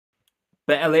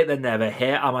Better late than never,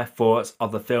 here are my thoughts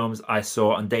of the films I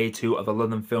saw on day 2 of the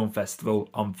London Film Festival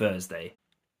on Thursday.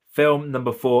 Film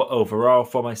number 4 overall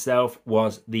for myself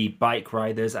was The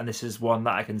Bikeriders, and this is one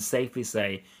that I can safely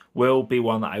say will be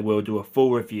one that I will do a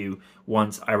full review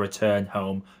once I return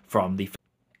home from the film.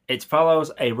 It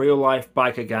follows a real-life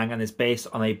biker gang and is based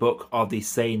on a book of the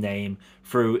same name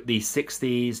through the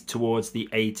 60s towards the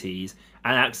 80s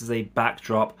and acts as a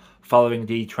backdrop following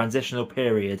the transitional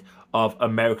period of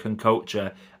American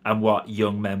culture and what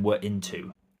young men were into.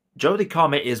 Jodie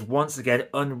Comer is once again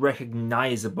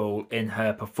unrecognizable in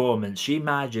her performance. She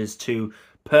manages to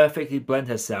perfectly blend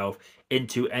herself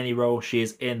into any role she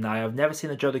is in. Now, I've never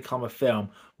seen a Jodie Comer film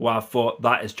where I thought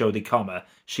that is Jodie Comer.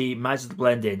 She manages to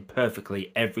blend in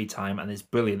perfectly every time and is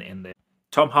brilliant in this.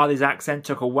 Tom Hardy's accent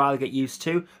took a while to get used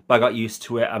to, but I got used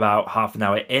to it about half an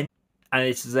hour in. And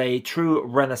it is a true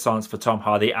renaissance for Tom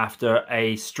Hardy after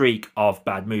a streak of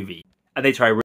bad movies. And they try